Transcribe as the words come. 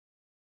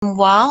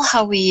Well,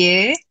 how are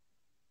you?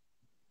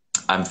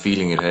 I'm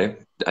feeling it, hey.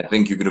 I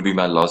think you're gonna be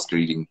my last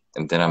reading,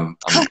 and then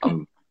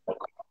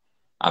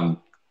I'm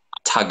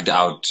tugged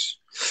out.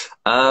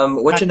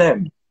 What's your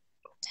name?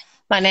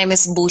 My name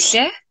is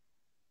Bushe.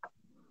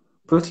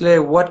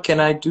 Putle, what can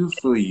I do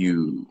for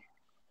you?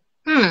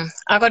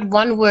 I got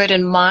one word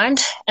in mind,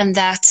 and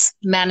that's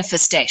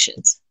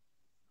manifestations.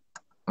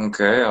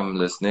 Okay, I'm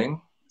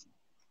listening.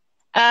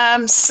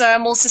 So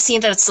I'm also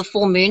seeing that it's the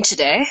full moon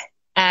today,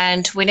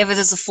 and whenever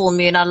there's a full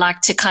moon, I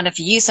like to kind of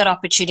use that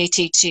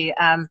opportunity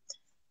to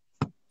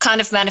kind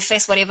of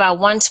manifest whatever I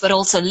want, but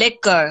also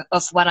let go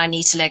of what I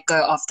need to let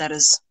go of that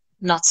is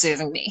not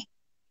serving me.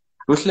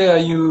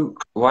 Putle,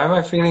 why am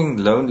I feeling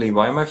lonely?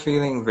 Why am I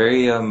feeling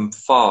very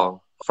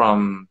far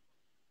from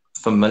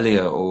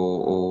familiar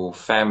or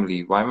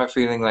family? Why am I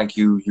feeling like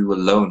you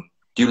alone?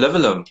 Do you live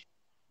alone?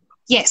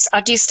 Yes,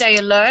 I do stay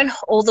alone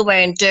all the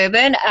way in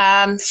Durban.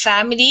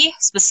 Family,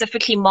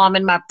 specifically mom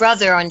and my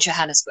brother, are in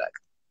Johannesburg.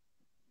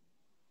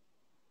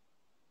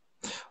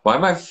 Why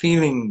am I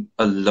feeling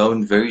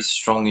alone very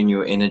strong in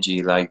your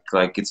energy? Like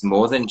it's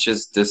more than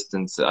just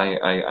distance.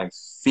 I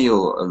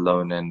feel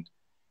alone and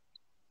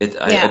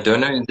I Yeah.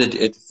 don't know that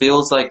it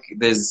feels like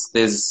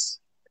there's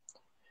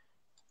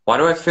why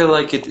do I feel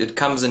like it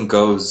comes and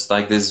goes?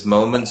 Like there's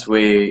moments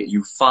where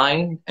you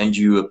find and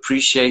you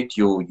appreciate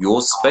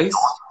your space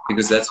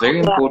because that's very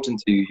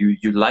important to you.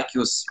 You like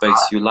your space.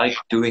 You like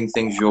doing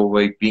things your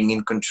way, being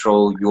in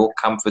control, your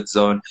comfort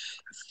zone.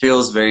 It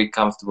feels very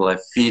comfortable. I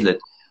feel it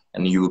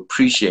and you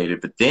appreciate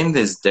it. But then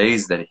there's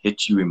days that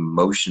hit you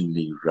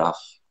emotionally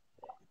rough.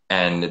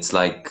 And it's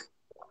like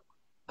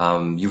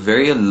you're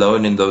very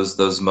alone in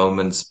those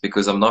moments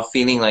because I'm not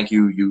feeling like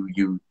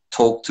you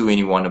talk to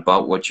anyone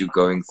about what you're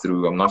going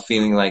through. I'm not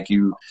feeling like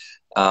you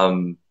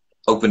um,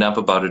 open up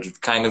about it.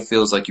 It kind of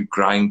feels like you're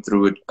crying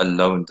through it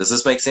alone. Does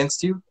this make sense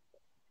to you?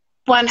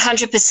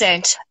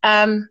 100%.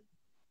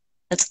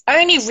 It's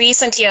only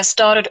recently I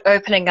started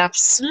opening up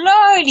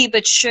slowly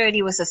but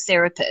surely with a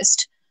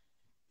therapist.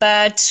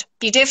 But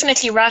you're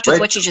definitely right with Wait,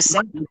 what you just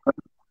said.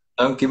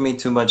 don't give me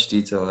too much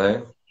detail,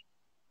 eh?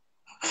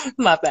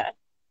 My bad.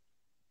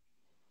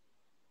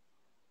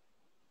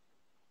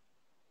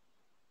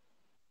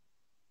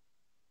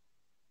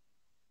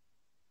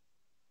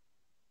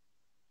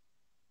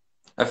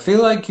 I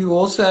feel like you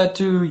also had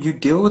to you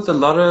deal with a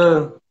lot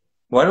of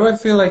why do I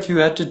feel like you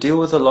had to deal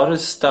with a lot of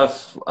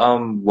stuff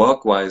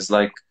work wise?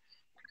 Like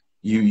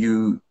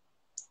you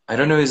I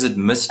don't know, is it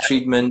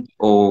mistreatment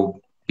or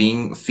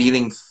being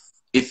feeling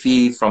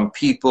iffy from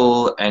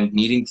people and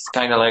needing to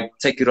kind of like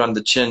take it on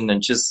the chin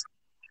and just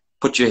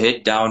put your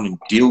head down and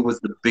deal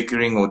with the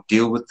bickering or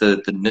deal with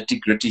the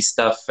nitty-gritty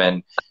stuff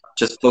and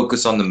just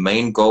focus on the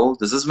main goal?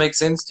 Does this make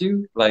sense to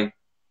you? Like,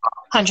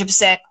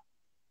 100%.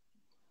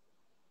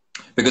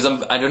 because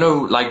I don't know,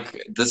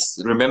 like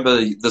this, remember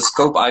the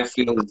scope I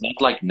feel is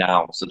not like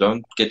now, so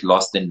don't get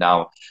lost in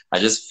now. I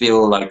just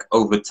feel like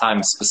over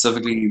time,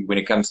 specifically when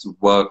it comes to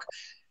work,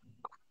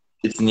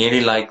 it's nearly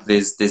like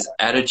there's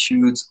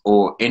attitudes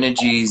or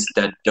energies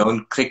that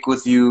don't click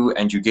with you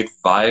and you get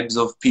vibes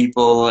of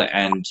people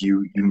and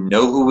you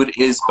know who it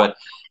is, but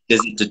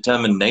there's a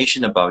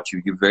determination about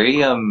you. You're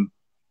very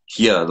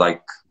here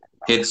like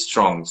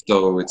headstrong,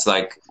 so it's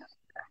like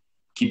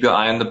keep your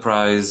eye on the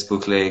prize,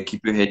 Bukle,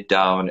 keep your head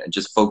down and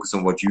just focus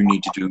on what you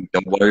need to do.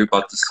 Don't worry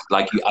about this.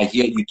 Like I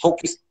hear you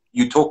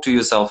talk to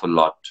yourself a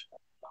lot,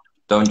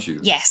 don't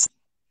you? Yes,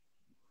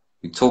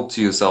 You talk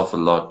to yourself a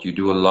lot. You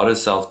do a lot of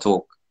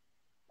self-talk.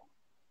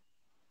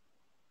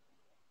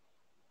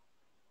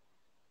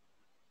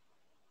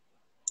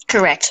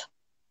 correct.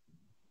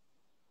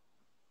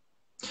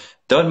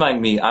 Don't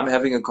mind me. I'm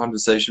having a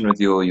conversation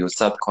with your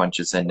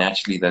subconscious, and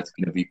naturally that's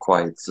going to be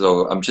quiet.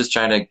 So I'm just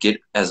trying to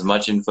get as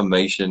much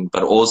information,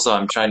 but also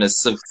I'm trying to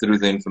sift through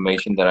the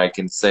information that I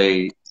can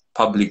say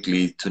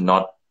publicly to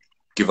not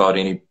give out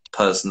any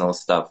personal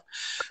stuff.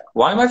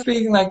 Why am I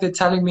feeling like they're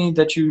telling me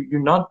that you're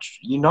not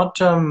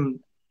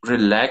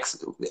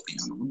relaxed?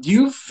 Do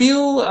you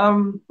feel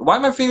why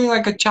am I feeling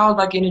like a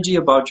childlike energy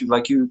about you?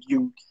 Like you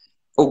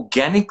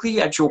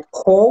organically at your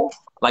core,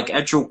 like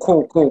at your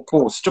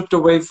core, stripped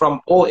away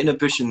from all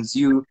inhibitions.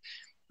 It's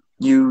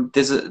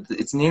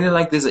nearly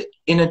like there's an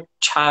inner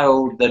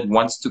child that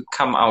wants to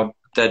come out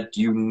that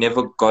you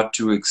never got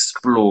to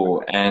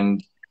explore,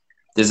 and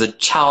there's a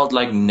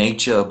childlike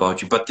nature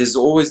about you, but there's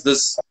always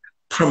this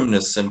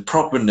primness and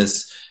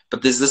properness,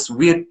 but there's this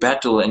weird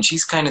battle, and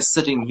she's kind of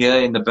sitting here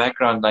in the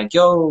background like,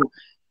 yo,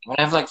 I want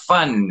to have like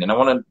fun and I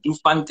want to do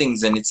fun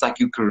things. And it's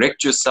like you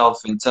correct yourself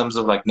in terms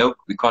of like, nope,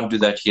 we can't do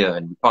that here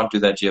and we can't do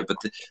that here. But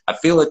I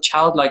feel a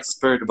childlike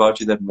spirit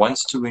about you that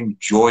wants to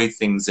enjoy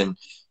things. And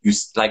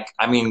like,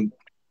 I mean,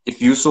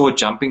 if you saw a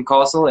jumping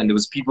castle and there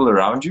was people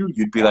around you,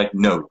 you'd be like,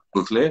 no,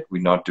 Bukle,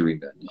 we're not doing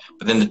that.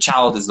 But then the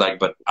child is like,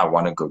 but I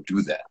want to go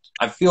do that.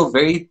 I feel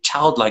very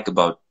childlike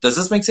about. Does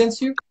this make sense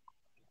to you?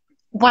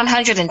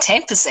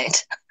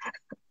 110%.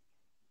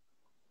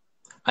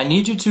 I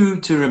need you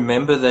to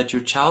remember that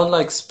your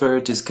childlike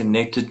spirit is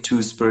connected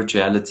to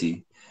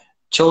spirituality.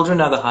 Children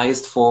are the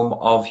highest form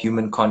of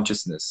human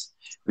consciousness.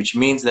 which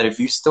means that if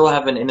you still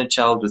have an inner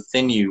child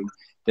within you,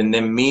 then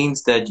that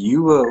means that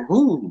you were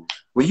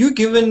you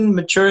given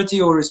maturity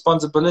or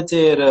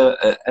responsibility at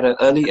an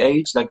early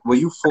age? Like, were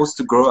you forced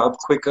to grow up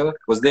quicker?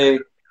 Was there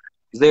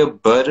a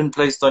burden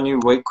placed on you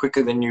way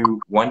quicker than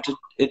you wanted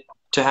it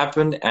to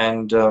happen?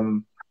 And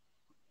you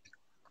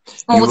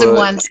More than were,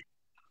 once.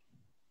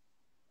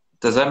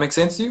 does that make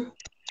sense to you?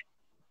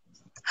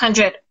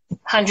 100,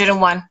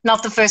 101.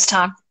 Not the first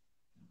time.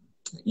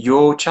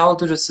 Your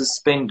childhood is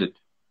suspended.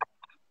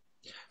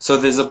 So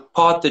there's a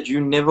part that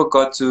you never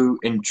got to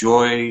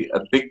enjoy,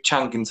 a big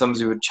chunk in terms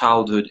of your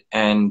childhood,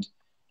 and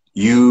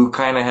you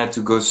kind of had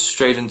to go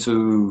straight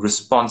into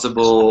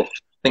responsible,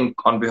 think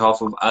on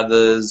behalf of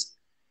others.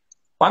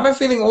 Why am I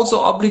feeling also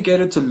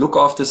obligated to look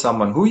after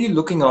someone? Who are you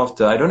looking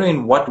after? I don't know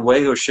in what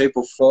way or shape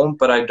or form,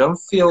 but I don't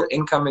feel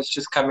income is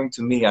just coming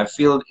to me. I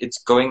feel it's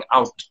going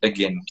out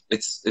again.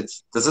 Does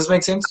this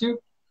make sense to you?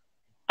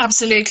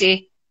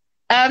 Absolutely.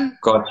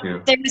 Got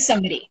you. There is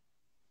somebody.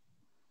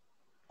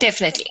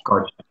 Definitely.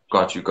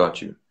 Got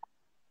you.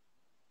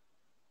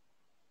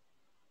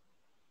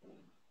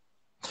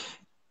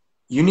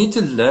 You need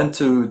to learn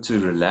to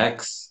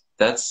relax.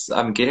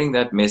 I'm getting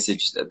that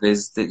message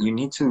that you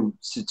need to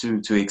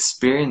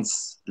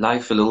experience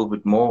life a little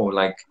bit more,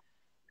 like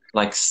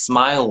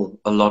smile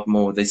a lot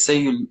more. They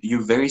say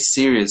you're very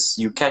serious.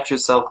 You catch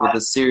yourself with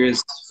a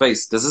serious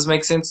face. Does this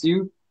make sense to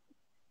you?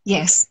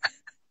 Yes.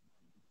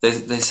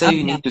 They say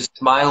you Yeah. need to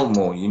smile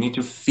more. You need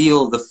to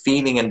feel the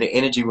feeling and the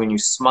energy when you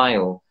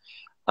smile.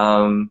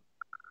 And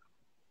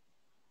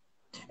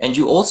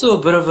you're also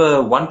a bit of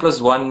a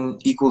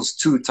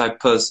 1+1=2 type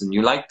person.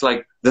 You like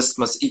this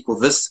must equal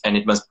this, and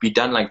it must be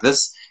done like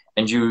this.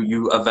 And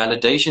you a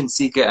validation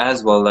seeker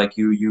as well. Like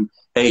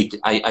hey,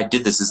 I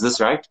did this. Is this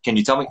right? Can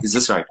you tell me? Is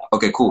this right?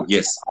 Okay, cool.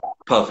 Yes,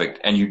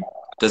 perfect. And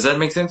does that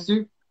make sense to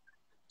you?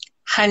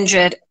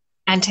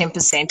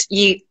 110%.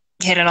 You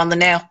hit it on the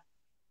nail.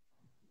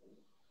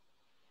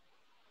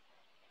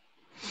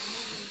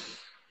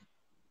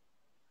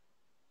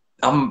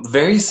 I'm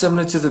very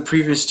similar to the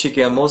previous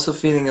chickie. I'm also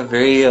feeling a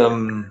very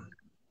I'm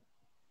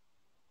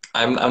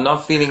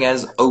not feeling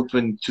as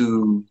open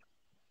to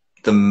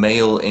the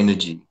male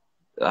energy.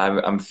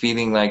 I'm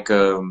feeling like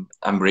I'm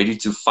ready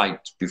to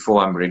fight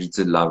before I'm ready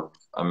to love.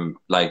 I'm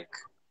like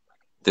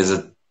there's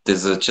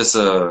just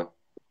a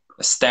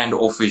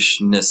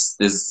standoffishness.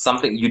 There's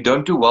something you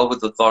don't do well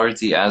with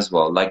authority as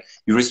well. Like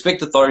you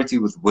respect authority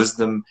with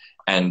wisdom,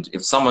 and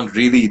if someone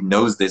really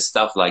knows their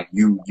stuff, like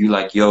you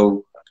like,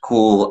 yo,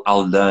 cool,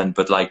 I'll learn.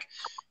 But like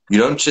you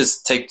don't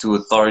just take to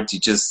authority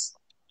just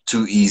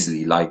too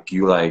easily. Like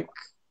you like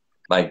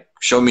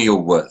show me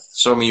your worth,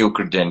 show me your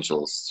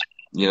credentials.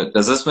 You know,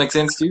 does this make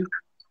sense to you?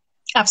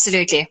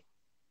 Absolutely.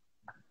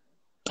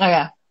 Oh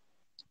yeah.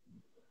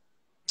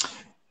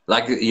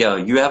 Like, yeah,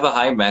 you have a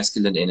high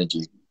masculine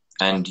energy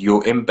and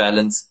your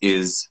imbalance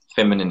is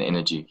feminine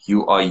energy.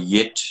 You are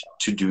yet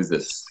to do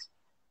this.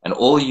 And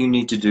all you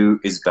need to do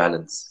is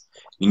balance.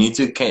 You need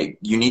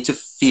to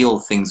feel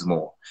things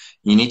more.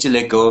 You need to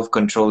let go of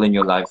control in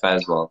your life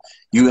as well.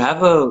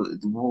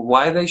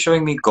 Why are they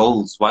showing me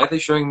goals? Why are they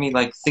showing me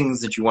like things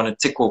that you want to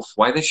tick off?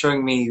 Why are they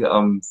showing me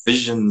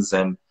visions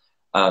and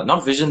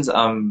not visions,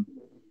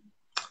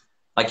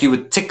 like you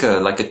would ticker,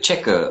 like a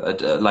checker,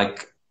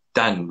 like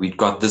done, we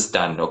got this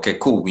done. Okay,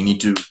 cool. We need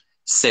to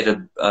set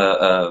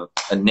a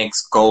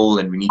next goal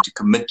and we need to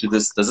commit to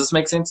this. Does this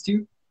make sense to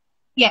you?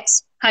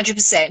 Yes,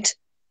 100%.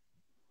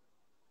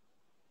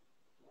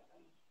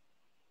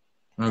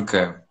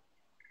 Okay.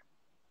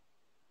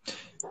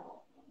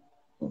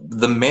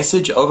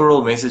 The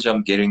overall message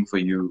I'm getting for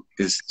you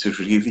is to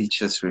really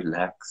just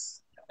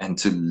relax and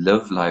to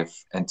live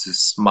life and to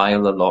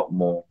smile a lot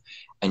more.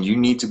 And you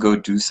need to go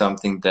do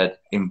something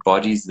that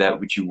embodies that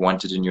which you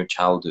wanted in your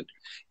childhood.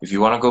 If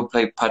you want to go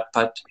play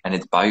putt-putt and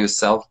it's by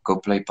yourself, go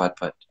play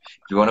putt-putt.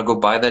 If you want to go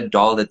buy that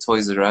doll at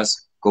Toys R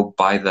Us, go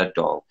buy that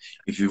doll.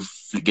 If you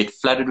get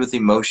flooded with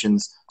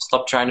emotions,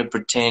 stop trying to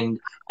pretend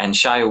and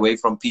shy away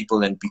from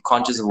people and be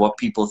conscious of what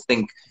people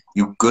think.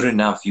 You're good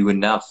enough. You're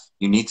enough.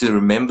 You need to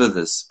remember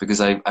this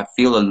because I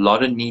feel a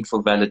lot of need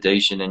for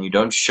validation and you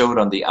don't show it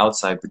on the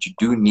outside, but you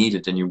do need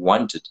it and you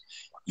want it.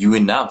 You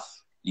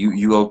enough.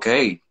 You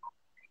okay.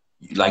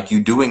 Like you're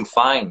doing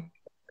fine.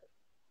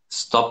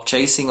 Stop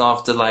chasing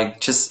after,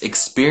 like, just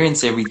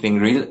experience everything.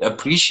 Really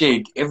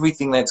appreciate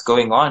everything that's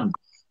going on.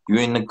 You're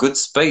in a good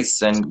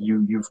space and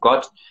you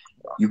got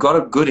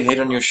a good head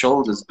on your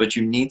shoulders, but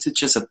you need to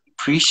just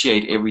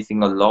appreciate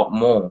everything a lot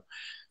more.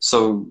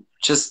 So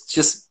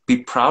just be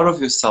proud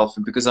of yourself,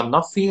 because I'm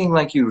not feeling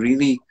like you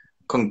really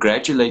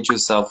congratulate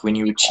yourself when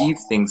you achieve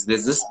things.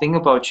 There's this thing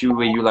about you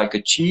where you like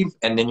achieve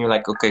and then you're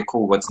like, okay,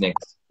 cool, what's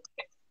next?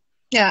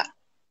 Yeah.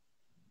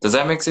 Does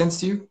that make sense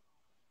to you?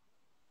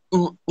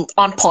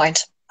 On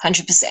point,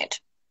 100%.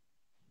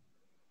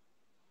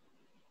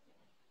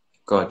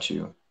 Got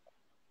you.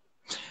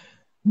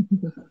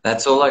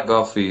 That's all I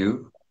got for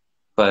you,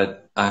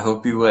 but I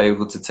hope you were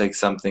able to take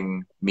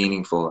something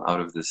meaningful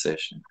out of this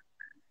session.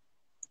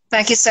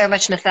 Thank you so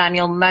much,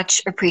 Nathaniel.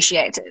 Much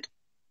appreciated.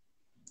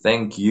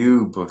 Thank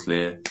you,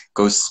 Bukle.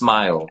 Go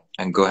smile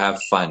and go have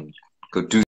fun. Go do